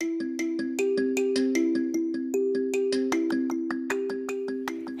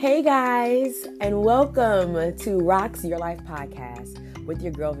Hey guys, and welcome to Rocks Your Life podcast with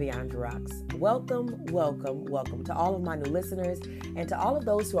your girl Viandra Rocks. Welcome to all of my new listeners and to all of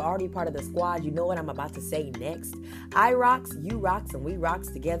those who are already part of the squad. You know what I'm about to say next. I rocks, you rocks, and we rocks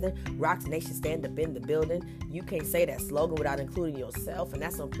together. Rocks Nation stand up in the building. You can't say that slogan without including yourself, and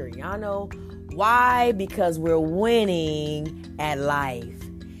that's on Puriano. Why? Because we're winning at life.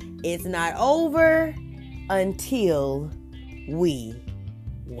 It's not over until we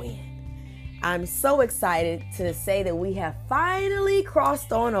win. I'm so excited to say that we have finally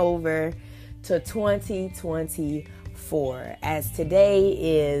crossed on over to 2024, as today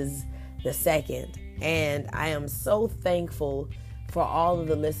is the 2nd, and I am so thankful for all of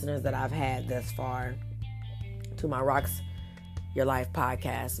the listeners that I've had thus far to my Rocks Your Life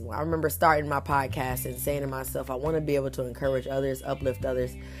podcast. I remember starting my podcast and saying to myself, I want to be able to encourage others, uplift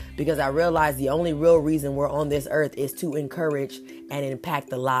others, because I realize the only real reason we're on this earth is to encourage and impact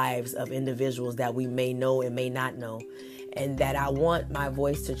the lives of individuals that we may know and may not know. And that I want my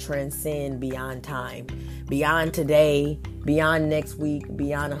voice to transcend beyond time, beyond today, beyond next week,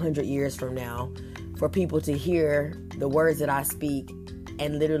 beyond 100 years from now, for people to hear the words that I speak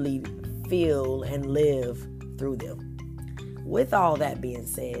and literally feel and live through them. With all that being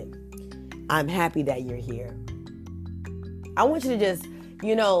said, I'm happy that you're here. I want you to just,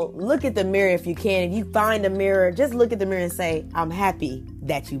 look at the mirror if you can. If you find a mirror, just look at the mirror and say, I'm happy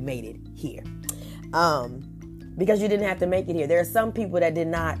that you made it here. Because you didn't have to make it here. There are some people that did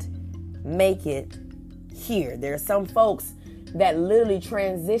not make it here. There are some folks that literally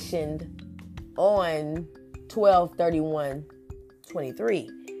transitioned on 12/31/23.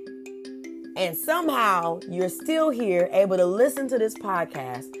 And somehow you're still here able to listen to this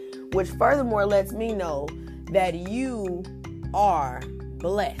podcast, which furthermore lets me know that you are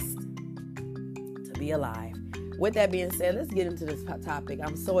blessed to be alive. With that being said, let's get into this topic.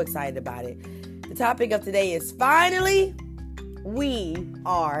 I'm so excited about it. The topic of today is finally, we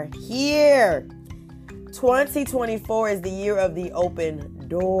are here. 2024 is the year of the open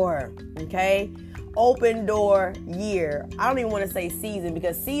door, okay? Open door year. I don't even want to say season,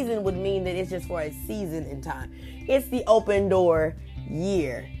 because season would mean that it's just for a season in time. It's the open door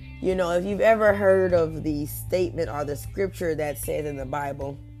year. If you've ever heard of the statement or the scripture that says in the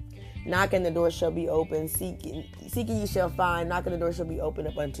Bible, knocking the door shall be open, seeking you shall find, knocking the door shall be opened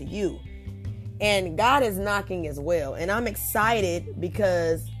up unto you. And God is knocking as well. And I'm excited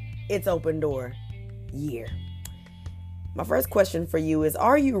because it's open door year. My first question for you is,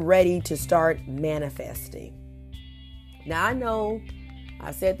 are you ready to start manifesting? Now, I know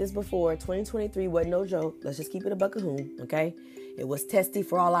I've said this before. 2023 wasn't no joke. Let's just keep it a buck-a-hoon, okay? It was testy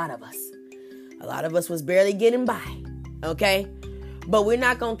for a lot of us. A lot of us was barely getting by, okay? But we're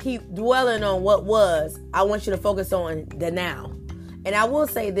not going to keep dwelling on what was. I want you to focus on the now. And I will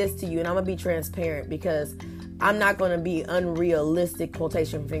say this to you, and I'm going to be transparent, because I'm not going to be unrealistic,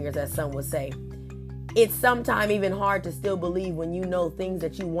 quotation fingers, as some would say. It's sometimes even hard to still believe when you know things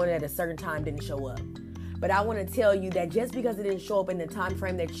that you wanted at a certain time didn't show up. But I want to tell you that just because it didn't show up in the time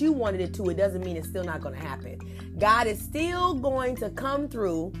frame that you wanted it to, it doesn't mean it's still not going to happen. God is still going to come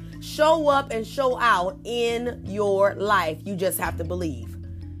through, show up and show out in your life. You just have to believe.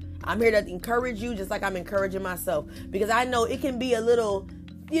 I'm here to encourage you just like I'm encouraging myself, because I know it can be a little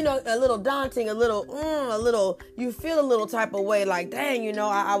daunting, a little, you feel a little type of way, like, dang,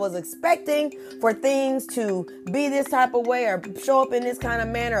 I was expecting for things to be this type of way or show up in this kind of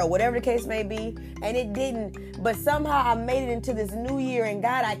manner or whatever the case may be, and it didn't. But somehow I made it into this new year, and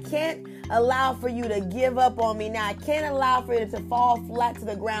God, I can't allow for you to give up on me now. I can't allow for it to fall flat to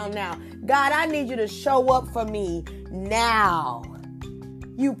the ground now. God, I need you to show up for me now.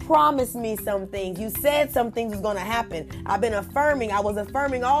 You promised me some things. You said some things was going to happen. I've been affirming. I was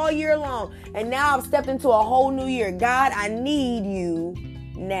affirming all year long. And now I've stepped into a whole new year. God, I need you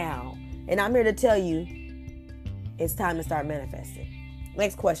now. And I'm here to tell you, it's time to start manifesting.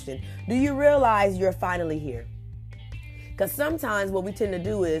 Next question. Do you realize you're finally here? Because sometimes what we tend to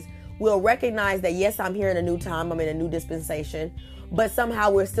do is we'll recognize that, yes, I'm here in a new time. I'm in a new dispensation. But somehow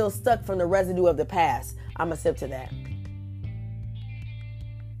we're still stuck from the residue of the past. I'm going to sip to that.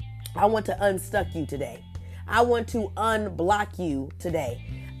 I want to unstuck you today. I want to unblock you today.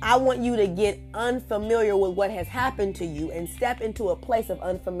 I want you to get unfamiliar with what has happened to you and step into a place of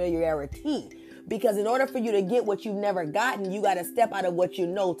unfamiliarity. Because in order for you to get what you've never gotten, you got to step out of what you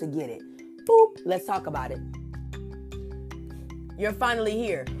know to get it. Boop. Let's talk about it. You're finally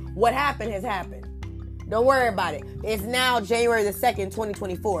here. What happened has happened. Don't worry about it. It's now January the 2nd,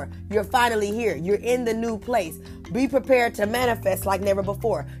 2024. You're finally here. You're in the new place. Be prepared to manifest like never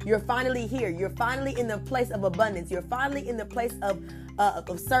before. You're finally here. You're finally in the place of abundance. You're finally in the place of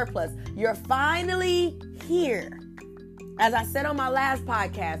surplus. You're finally here. As I said on my last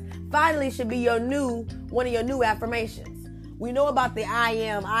podcast, finally should be one of your new affirmations. We know about the I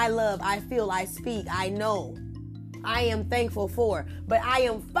am, I love, I feel, I speak, I know. I am thankful for, but I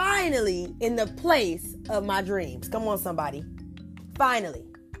am finally in the place of my dreams. Come on, somebody. Finally.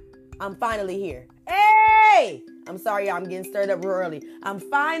 I'm finally here. Hey! I'm sorry, y'all. I'm getting stirred up real early. I'm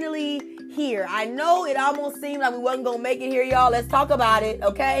finally here. I know it almost seemed like we wasn't going to make it here, y'all. Let's talk about it,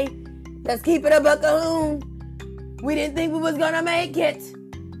 okay? Let's keep it a buck-a-hoon. We didn't think we was going to make it.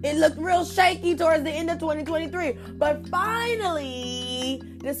 It looked real shaky towards the end of 2023. But finally,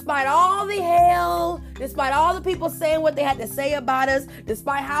 despite all the hell, despite all the people saying what they had to say about us,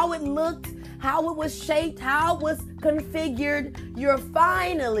 despite how it looked, how it was shaped, how it was configured, you're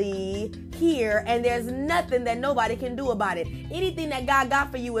finally here, and there's nothing that nobody can do about it. Anything that God got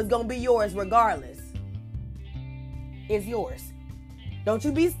for you is going to be yours regardless. It's yours. Don't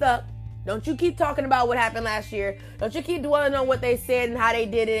you be stuck. Don't you keep talking about what happened last year. Don't you keep dwelling on what they said and how they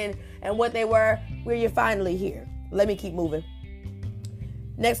did it and what they were. Where you're finally here. Let me keep moving.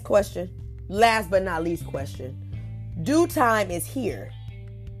 Next question. Last but not least question. Due time is here.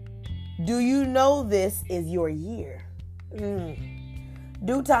 Do you know this is your year?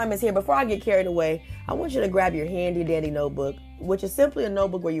 Due time is here. Before I get carried away, I want you to grab your handy dandy notebook, which is simply a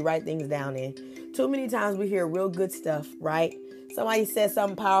notebook where you write things down in. Too many times we hear real good stuff, right? Somebody says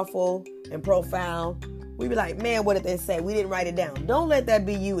something powerful and profound. We be like, man, what did they say? We didn't write it down. Don't let that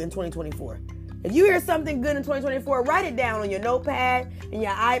be you in 2024. If you hear something good in 2024, write it down on your notepad, in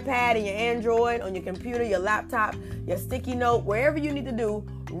your iPad, in your Android, on your computer, your laptop, your sticky note, wherever you need to do,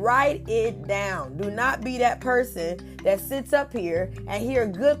 write it down. Do not be that person that sits up here and hear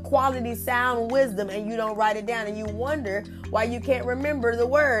good quality sound wisdom and you don't write it down and you wonder why you can't remember the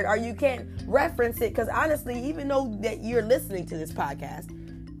word or you can't reference it. Because honestly, even though that you're listening to this podcast,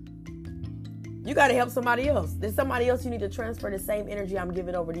 you got to help somebody else. There's somebody else you need to transfer the same energy I'm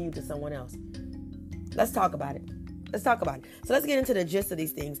giving over to you to someone else. Let's talk about it. So let's get into the gist of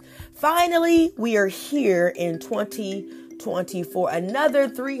these things. Finally, we are here in 2024. Another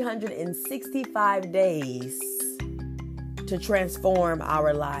 365 days to transform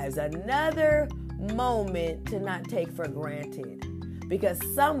our lives. Another moment to not take for granted because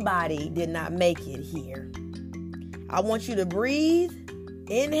somebody did not make it here. I want you to breathe.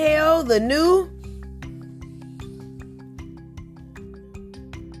 Inhale the new.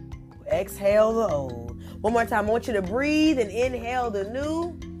 Exhale the old. One more time. I want you to breathe and inhale the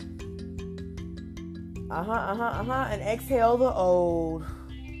new. And exhale the old.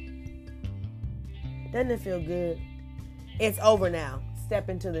 Doesn't it feel good? It's over now. Step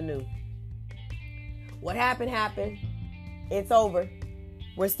into the new. What happened. It's over.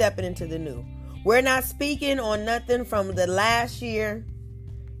 We're stepping into the new. We're not speaking on nothing from the last year,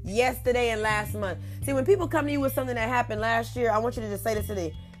 yesterday, and last month. See, when people come to you with something that happened last year, I want you to just say this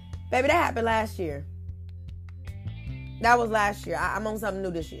today. Baby, that happened last year. That was last year. I'm on something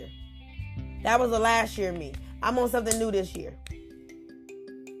new this year. That was the last year me. I'm on something new this year.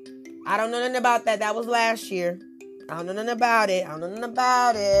 I don't know nothing about that. That was last year. I don't know nothing about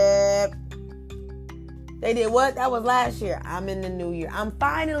it. They did what? That was last year. I'm in the new year. I'm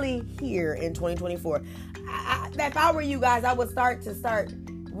finally here in 2024. If I were you guys, I would start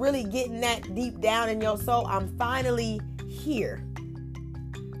really getting that deep down in your soul. I'm finally here.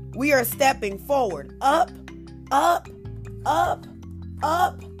 We are stepping forward. Up,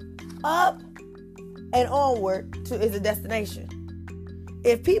 and onward is a destination.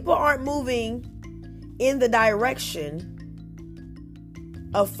 If people aren't moving in the direction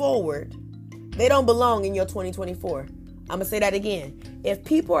of forward, they don't belong in your 2024. I'm going to say that again. If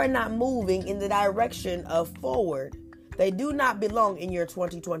people are not moving in the direction of forward, they do not belong in your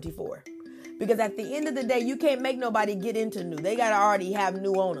 2024. Because at the end of the day, you can't make nobody get into new. They got to already have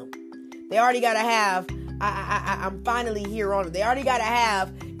new on them. They already got to have, I'm finally here on it. They already got to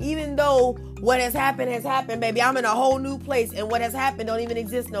have, even though what has happened, baby, I'm in a whole new place and what has happened don't even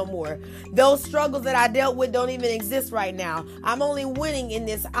exist no more. Those struggles that I dealt with don't even exist right now. I'm only winning in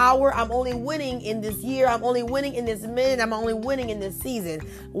this hour. I'm only winning in this year. I'm only winning in this minute. I'm only winning in this season.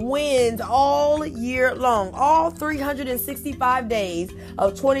 Wins all year long. All 365 days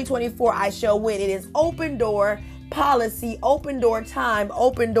of 2024, I shall win. It is open door policy, open door time,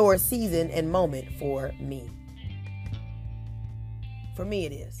 open door season and moment for me. For me,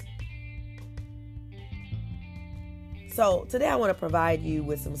 it is. So today I want to provide you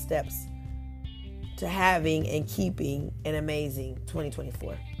with some steps to having and keeping an amazing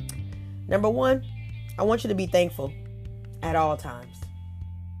 2024. Number one, I want you to be thankful at all times.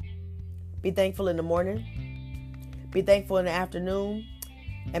 Be thankful in the morning, be thankful in the afternoon,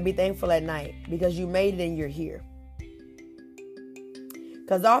 and be thankful at night because you made it and you're here.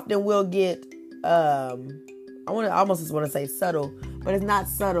 Because often we'll get, I almost just want to say subtle, but it's not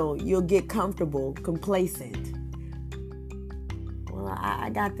subtle. You'll get comfortable, complacent. Well, I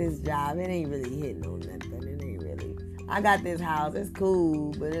got this job. It ain't really hitting on nothing. It ain't really. I got this house. It's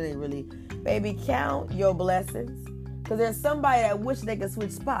cool, but it ain't really. Baby, count your blessings. Because there's somebody that wish they could switch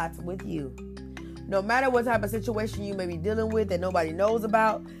spots with you. No matter what type of situation you may be dealing with that nobody knows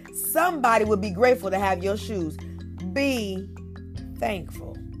about, somebody would be grateful to have your shoes. Be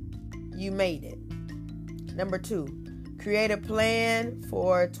thankful. You made it. Number two, create a plan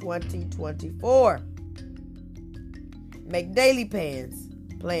for 2024. Make daily plans,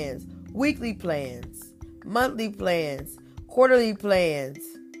 weekly plans, monthly plans, quarterly plans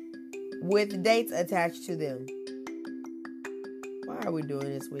with dates attached to them. Why are we doing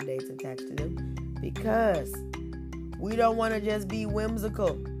this with dates attached to them? Because we don't want to just be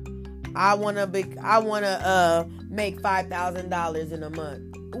whimsical. I want to make $5,000 in a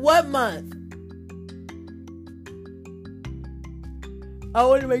month. What month? I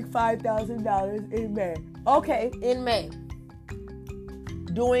want to make $5,000 in May. Okay, in May.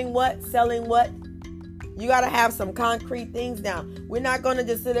 Doing what? Selling what? You got to have some concrete things down. We're not going to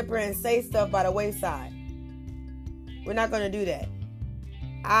just sit up here and say stuff by the wayside. We're not going to do that.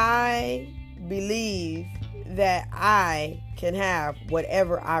 I believe that I can have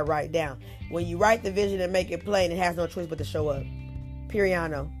whatever I write down. When you write the vision and make it plain, it has no choice but to show up.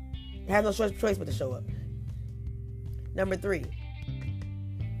 Periano. It has no choice but to show up. Number three,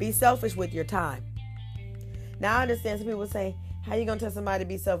 be selfish with your time. Now, I understand some people say, how you going to tell somebody to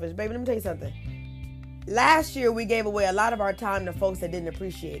be selfish? Baby, let me tell you something. Last year, we gave away a lot of our time to folks that didn't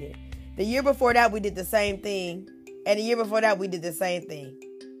appreciate it. The year before that, we did the same thing. And the year before that, we did the same thing.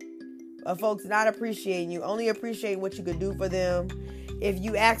 Folks not appreciating you, only appreciating what you could do for them. If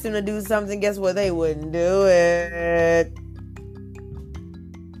you ask them to do something, guess what? They wouldn't do it.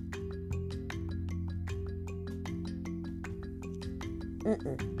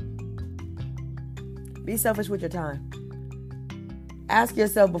 Be selfish with your time. Ask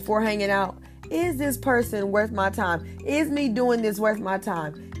yourself before hanging out, is this person worth my time? Is me doing this worth my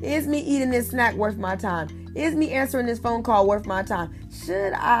time? Is me eating this snack worth my time? Is me answering this phone call worth my time?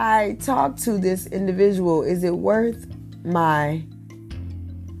 Should I talk to this individual? Is it worth my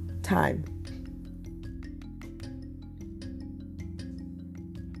time?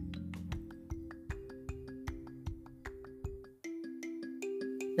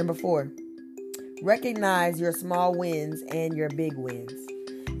 Number 4, recognize your small wins and your big wins.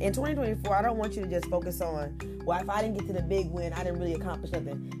 In 2024, I don't want you to just focus on, well, if I didn't get to the big win, I didn't really accomplish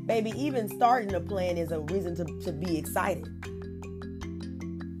nothing. Baby, even starting a plan is a reason to be excited.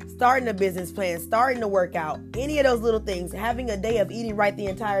 Starting a business plan, starting to work out, any of those little things, having a day of eating right the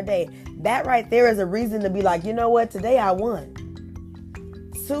entire day, that right there is a reason to be like, you know what, today I won.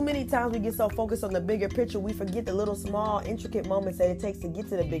 Too many times we get so focused on the bigger picture, we forget the little small intricate moments that it takes to get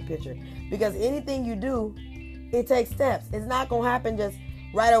to the big picture. Because anything you do, it takes steps. It's not going to happen just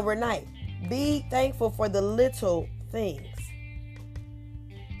right overnight. Be thankful for the little things.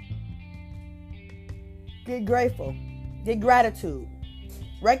 Get grateful. Get gratitude.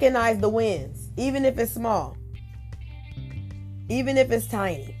 Recognize the wins, even if it's small. Even if it's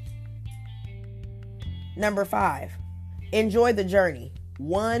tiny. Number 5, enjoy the journey.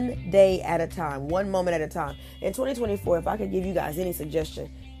 One day at a time, one moment at a time. In 2024, if I could give you guys any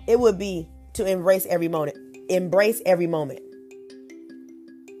suggestion, it would be to embrace every moment. Embrace every moment.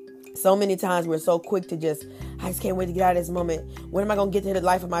 So many times we're so quick to I just can't wait to get out of this moment. When am I going to get to the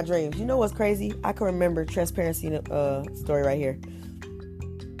life of my dreams? You know what's crazy? I can remember transparency story right here.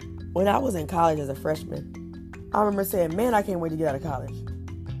 When I was in college as a freshman, I remember saying, man, I can't wait to get out of college.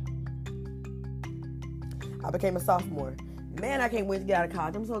 I became a sophomore. Man, I can't wait to get out of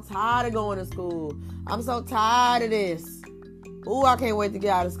college. I'm so tired of going to school. I'm so tired of this. Ooh, I can't wait to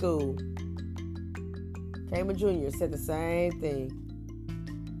get out of school. Came a junior, said the same thing.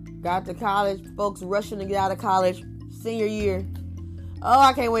 Got to college, folks rushing to get out of college. Senior year. Oh,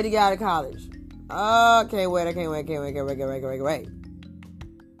 I can't wait to get out of college. Oh, I can't wait.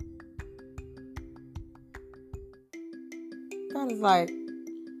 God is like,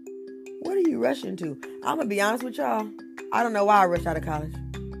 what are you rushing to? I'm going to be honest with y'all. I don't know why I rushed out of college.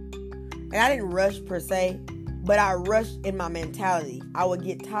 And I didn't rush per se, but I rushed in my mentality. I would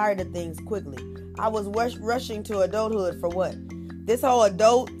get tired of things quickly. I was rushing to adulthood for what? This whole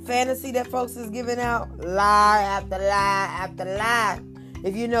adult fantasy that folks is giving out, lie after lie after lie.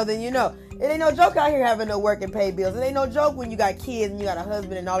 If you know, then you know. It ain't no joke out here having no work and pay bills. It ain't no joke when you got kids and you got a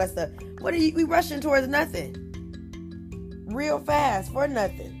husband and all that stuff. We rushing towards nothing. Real fast for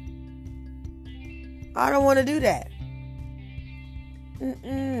nothing. I don't want to do that.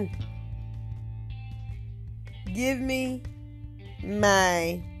 Give me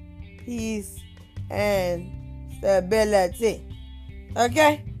my peace and stability.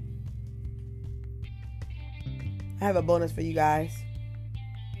 Okay? I have a bonus for you guys.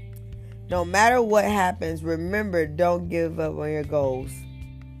 No matter what happens, remember, don't give up on your goals.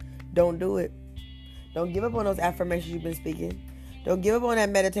 Don't do it. Don't give up on those affirmations you've been speaking. Don't give up on that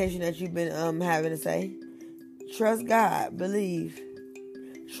meditation that you've been having to say. Trust God. Believe.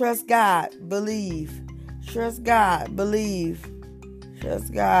 Trust God. Believe. Trust God. Believe.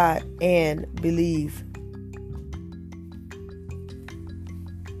 Trust God and believe.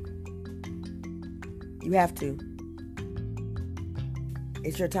 You have to.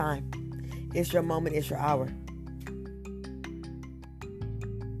 It's your time. It's your moment. It's your hour.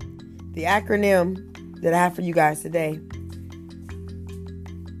 The acronym that I have for you guys today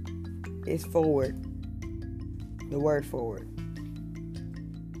is forward. The word forward.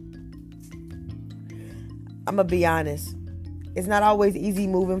 I'm going to be honest. It's not always easy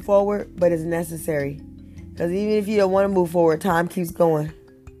moving forward, but it's necessary. Because even if you don't want to move forward, time keeps going.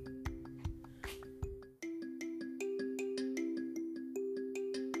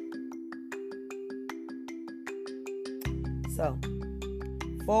 So,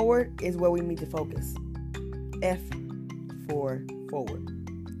 forward is where we need to focus. F for forward.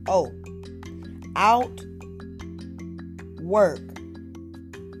 O, outwork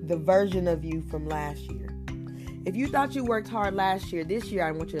the version of you from last year. If you thought you worked hard last year, this year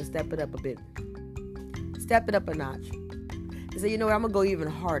I want you to step it up a bit. Step it up a notch. And say, you know what, I'm going to go even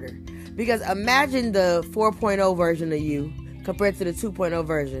harder. Because imagine the 4.0 version of you compared to the 2.0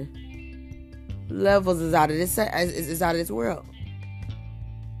 version. Levels is out of this world.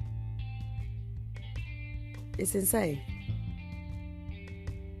 It's insane.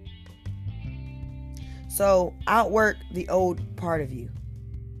 So outwork the old part of you.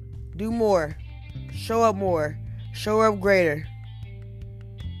 Do more. Show up more. Show up greater.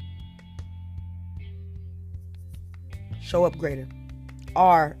 Show up greater.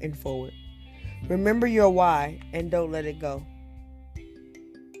 R and forward. Remember your why and don't let it go.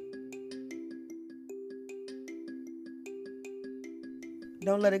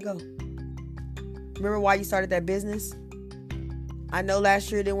 Don't let it go. Remember why you started that business? I know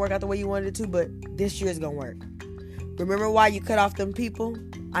last year it didn't work out the way you wanted it to, but this year it's going to work. Remember why you cut off them people?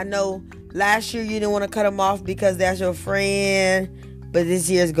 I know last year you didn't want to cut them off because that's your friend, but this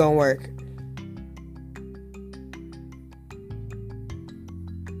year it's going to work.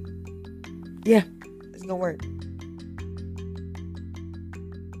 Yeah, it's going to work.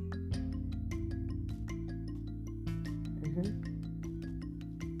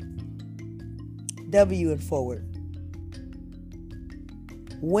 W and forward.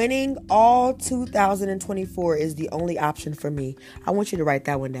 Winning all 2024 is the only option for me. I want you to write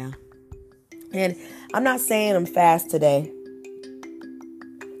that one down. And I'm not saying I'm fast today.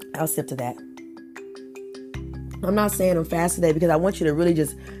 I'll sip to that. I'm not saying I'm fast today because I want you to really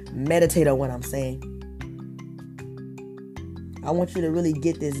just meditate on what I'm saying. I want you to really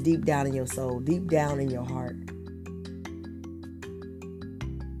get this deep down in your soul, deep down in your heart.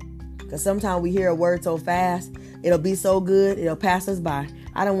 Because sometimes we hear a word so fast, it'll be so good, it'll pass us by.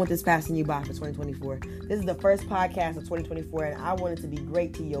 I don't want this passing you by for 2024. This is the first podcast of 2024, and I want it to be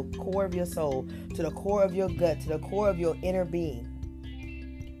great to your core of your soul, to the core of your gut, to the core of your inner being.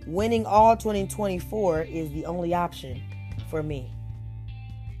 Winning all 2024 is the only option for me.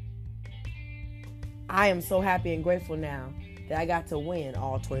 I am so happy and grateful now that I got to win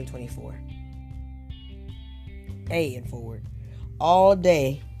all 2024. A and forward. All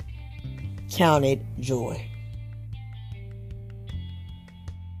day counted joy.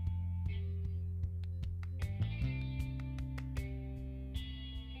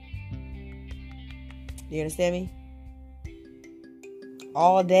 You understand me?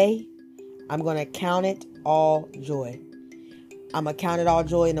 All day, I'm going to count it all joy. I'm going to count it all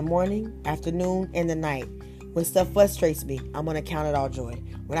joy in the morning, afternoon, and the night. When stuff frustrates me, I'm going to count it all joy.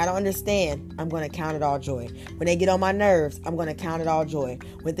 When I don't understand, I'm going to count it all joy. When they get on my nerves, I'm going to count it all joy.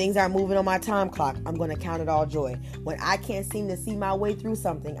 When things aren't moving on my time clock, I'm going to count it all joy. When I can't seem to see my way through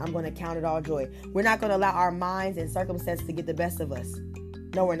something, I'm going to count it all joy. We're not going to allow our minds and circumstances to get the best of us.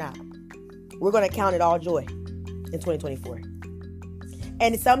 No, we're not. We're going to count it all joy in 2024.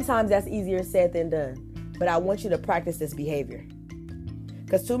 And sometimes that's easier said than done. But I want you to practice this behavior.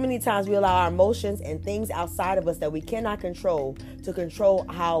 Because too many times we allow our emotions and things outside of us that we cannot control to control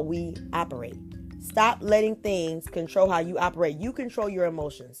how we operate. Stop letting things control how you operate. You control your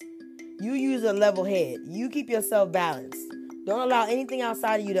emotions. You use a level head. You keep yourself balanced. Don't allow anything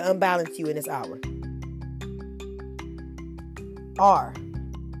outside of you to unbalance you in this hour. R.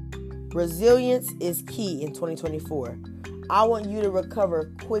 Resilience is key in 2024. I want you to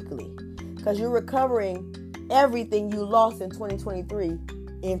recover quickly because you're recovering everything you lost in 2023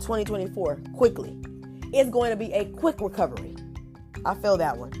 in 2024 quickly. It's going to be a quick recovery. I feel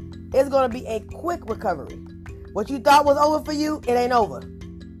that one. It's going to be a quick recovery. What you thought was over for you, it ain't over.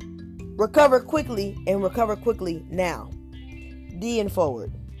 Recover quickly and recover quickly now. D and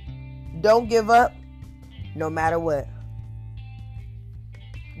forward. Don't give up no matter what.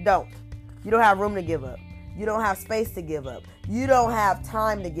 Don't. You don't have room to give up. You don't have space to give up. You don't have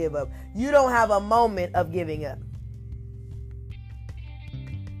time to give up. You don't have a moment of giving up.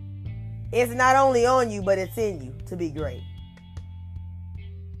 It's not only on you, but it's in you to be great.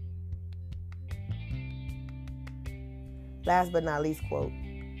 Last but not least quote.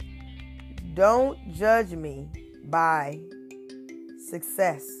 Don't judge me by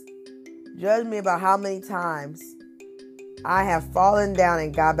success. Judge me about how many times I have fallen down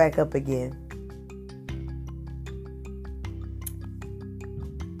and got back up again.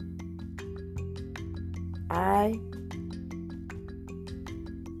 I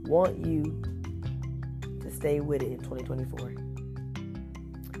want you to stay with it in 2024.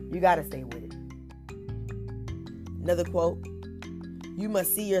 You got to stay with it. Another quote. You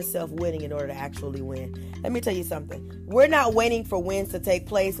must see yourself winning in order to actually win. Let me tell you something. We're not waiting for wins to take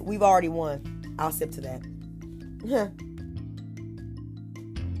place. We've already won. I'll sip to that.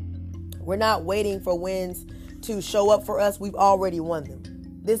 We're not waiting for wins to show up for us. We've already won them.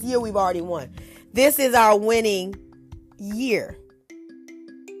 This year we've already won. This is our winning year.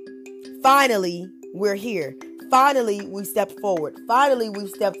 Finally, we're here. Finally, we stepped forward. Finally, we've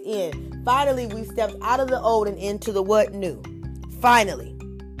stepped in. Finally, we've stepped out of the old and into the what new. Finally.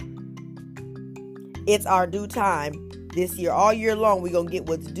 It's our due time this year. All year long, we're going to get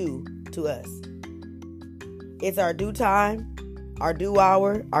what's due to us. It's our due time, our due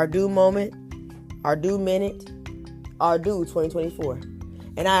hour, our due moment, our due minute, our due 2024.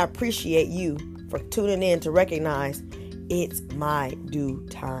 And I appreciate you for tuning in to recognize it's my due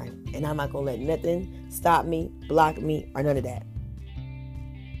time. And I'm not going to let nothing stop me, block me, or none of that.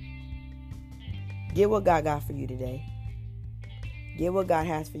 Get what God got for you today. Get what God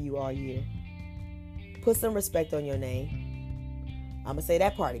has for you all year. Put some respect on your name. I'm going to say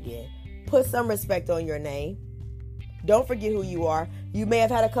that part again. Put some respect on your name. Don't forget who you are. You may have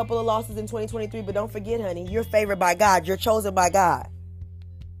had a couple of losses in 2023, but don't forget, honey, you're favored by God. You're chosen by God.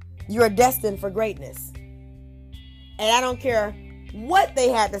 You're destined for greatness. And I don't care what they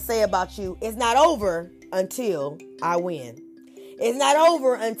had to say about you. It's not over until I win. It's not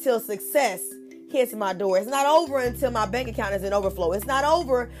over until success hits my door. It's not over until my bank account is in overflow. It's not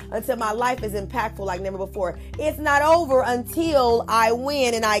over until my life is impactful like never before. It's not over until I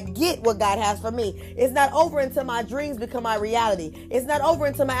win and I get what God has for me. It's not over until my dreams become my reality. It's not over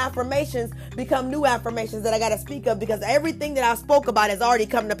until my affirmations become new affirmations that I got to speak of, because everything that I spoke about has already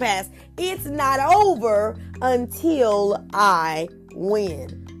come to pass. It's not over until I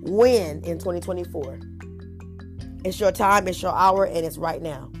win. Win in 2024. It's your time, it's your hour, and it's right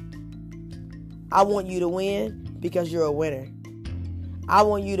now. I want you to win because you're a winner. I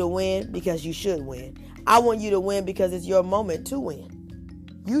want you to win because you should win. I want you to win because it's your moment to win.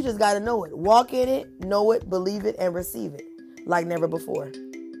 You just got to know it. Walk in it, know it, believe it, and receive it like never before.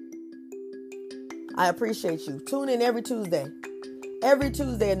 I appreciate you. Tune in every Tuesday. Every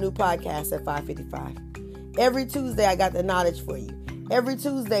Tuesday, a new podcast at 5:55. Every Tuesday, I got the knowledge for you. Every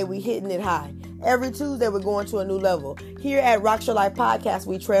Tuesday, we hitting it high. Every Tuesday, we're going to a new level. Here at Rock Your Life Podcast,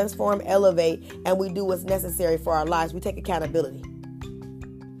 we transform, elevate, and we do what's necessary for our lives. We take accountability.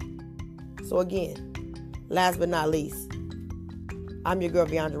 So again, last but not least, I'm your girl,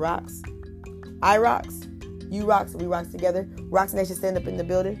 Beyond Rocks. I rocks, you rocks, we rocks together. Rocks Nation, stand up in the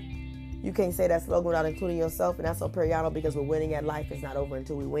building. You can't say that slogan without including yourself, and that's on Periano, because we're winning at life. It's not over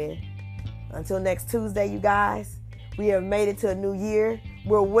until we win. Until next Tuesday, you guys, we have made it to a new year.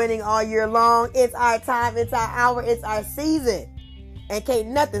 We're winning all year long. It's our time. It's our hour. It's our season. And can't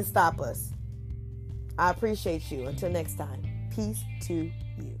nothing stop us. I appreciate you. Until next time, peace to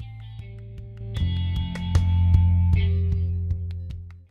you.